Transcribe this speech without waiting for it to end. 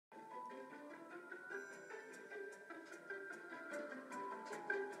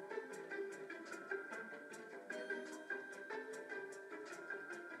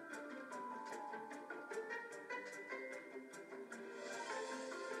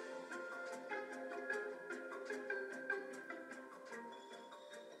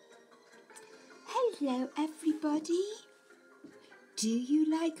Hello everybody. Do you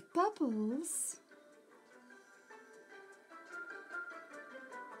like bubbles?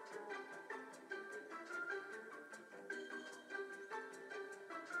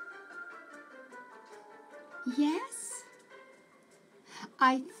 Yes?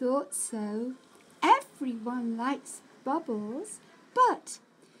 I thought so. Everyone likes bubbles, but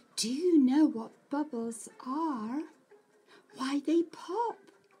do you know what bubbles are? Why they pop?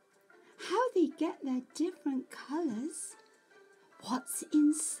 How they get their different colours? What's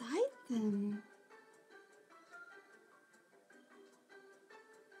inside them?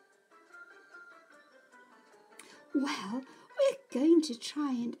 Well, we're going to try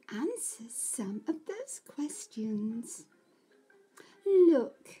and answer some of those questions.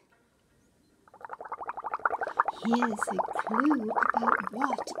 Look, here's a clue about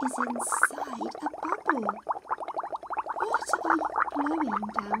what is inside a bubble. What are you blowing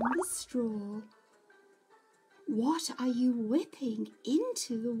down the straw? What are you whipping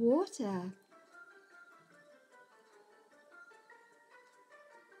into the water?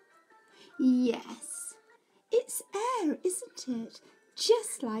 Yes, it's air, isn't it?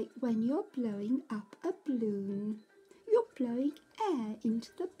 Just like when you're blowing up a balloon. You're blowing air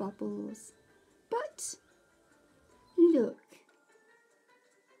into the bubbles. But look,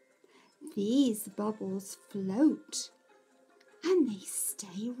 these bubbles float and they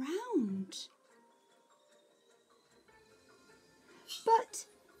stay round. But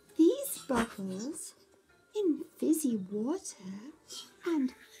these bubbles in fizzy water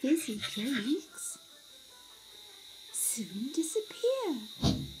and fizzy drinks soon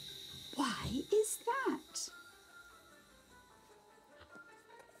disappear. Why is that?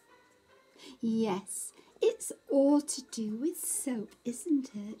 Yes, it's all to do with soap,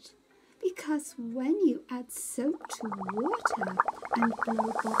 isn't it? Because when you add soap to water and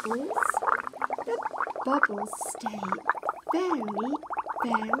blow bubbles, the bubbles stay very,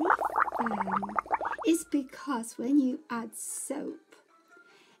 very firm. It's because when you add soap,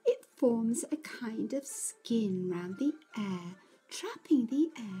 it forms a kind of skin round the air, trapping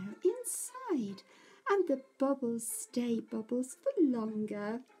the air inside, and the bubbles stay bubbles for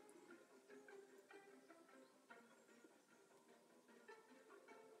longer.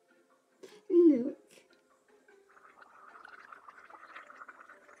 Look.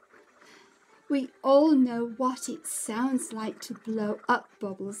 We all know what it sounds like to blow up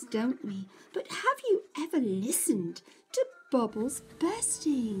bubbles, don't we? But have you ever listened to bubbles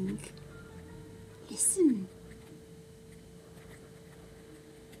bursting? Listen.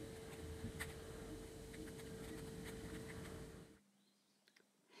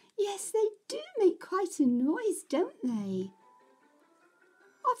 Yes, they do make quite a noise, don't they?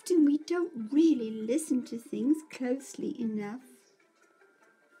 Often we don't really listen to things closely enough.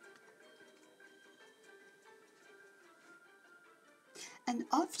 And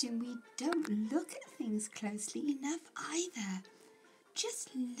often we don't look at things closely enough either. Just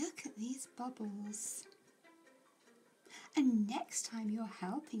look at these bubbles. And next time you're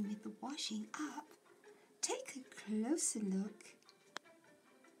helping with the washing up, take a closer look.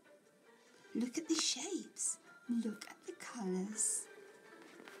 Look at the shapes. Look at the colours.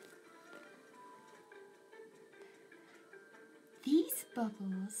 These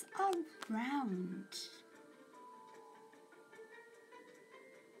bubbles are round.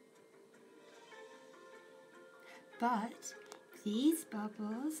 But these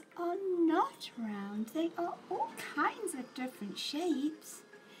bubbles are not round. They are all kinds of different shapes.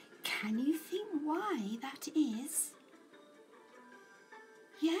 Can you think why that is?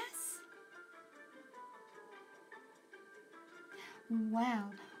 Yes?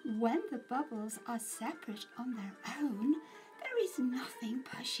 Well, when the bubbles are separate on their own, there is nothing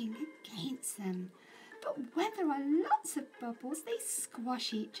pushing against them. But when there are lots of bubbles, they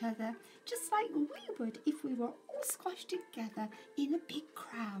squash each other, just like we would if we were all squashed together in a big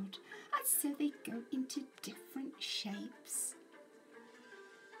crowd. And so they go into different shapes.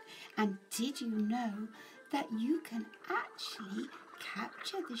 And did you know that you can actually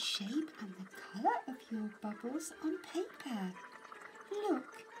capture the shape and the colour of your bubbles on paper?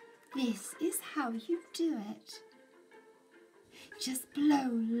 Look, this is how you do it. Just blow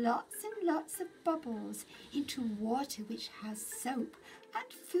lots and lots of bubbles into water which has soap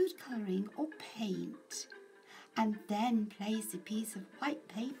and food colouring or paint, and then place a piece of white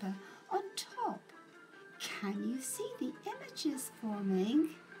paper on top. Can you see the images forming?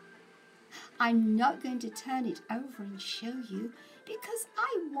 I'm not going to turn it over and show you because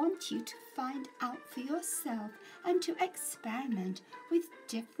I want you to find out for yourself and to experiment with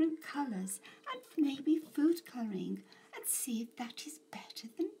different colours and maybe food colouring and see if that is better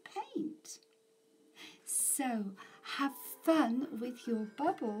than paint. So have fun with your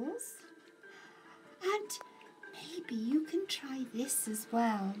bubbles, and maybe you can try this as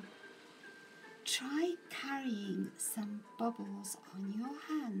well. Try carrying some bubbles on your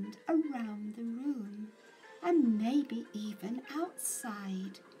hand around the room and maybe even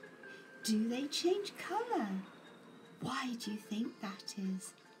outside. Do they change colour? Why do you think that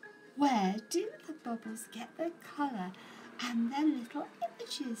is? Where do the bubbles get their colour and their little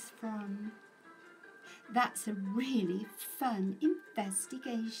images from? That's a really fun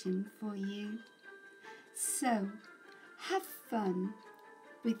investigation for you. So, have fun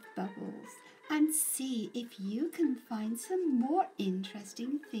with bubbles and see if you can find some more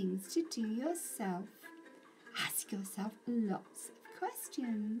interesting things to do yourself. Ask yourself lots of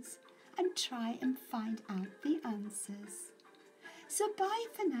questions and try and find out the answers. So bye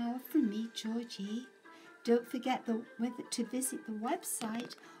for now from me, Georgie. Don't forget to visit the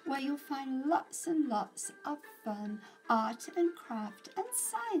website where you'll find lots and lots of fun art and craft and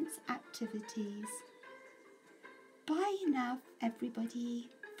science activities. Bye now, everybody,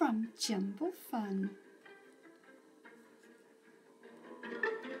 from Jumble Fun.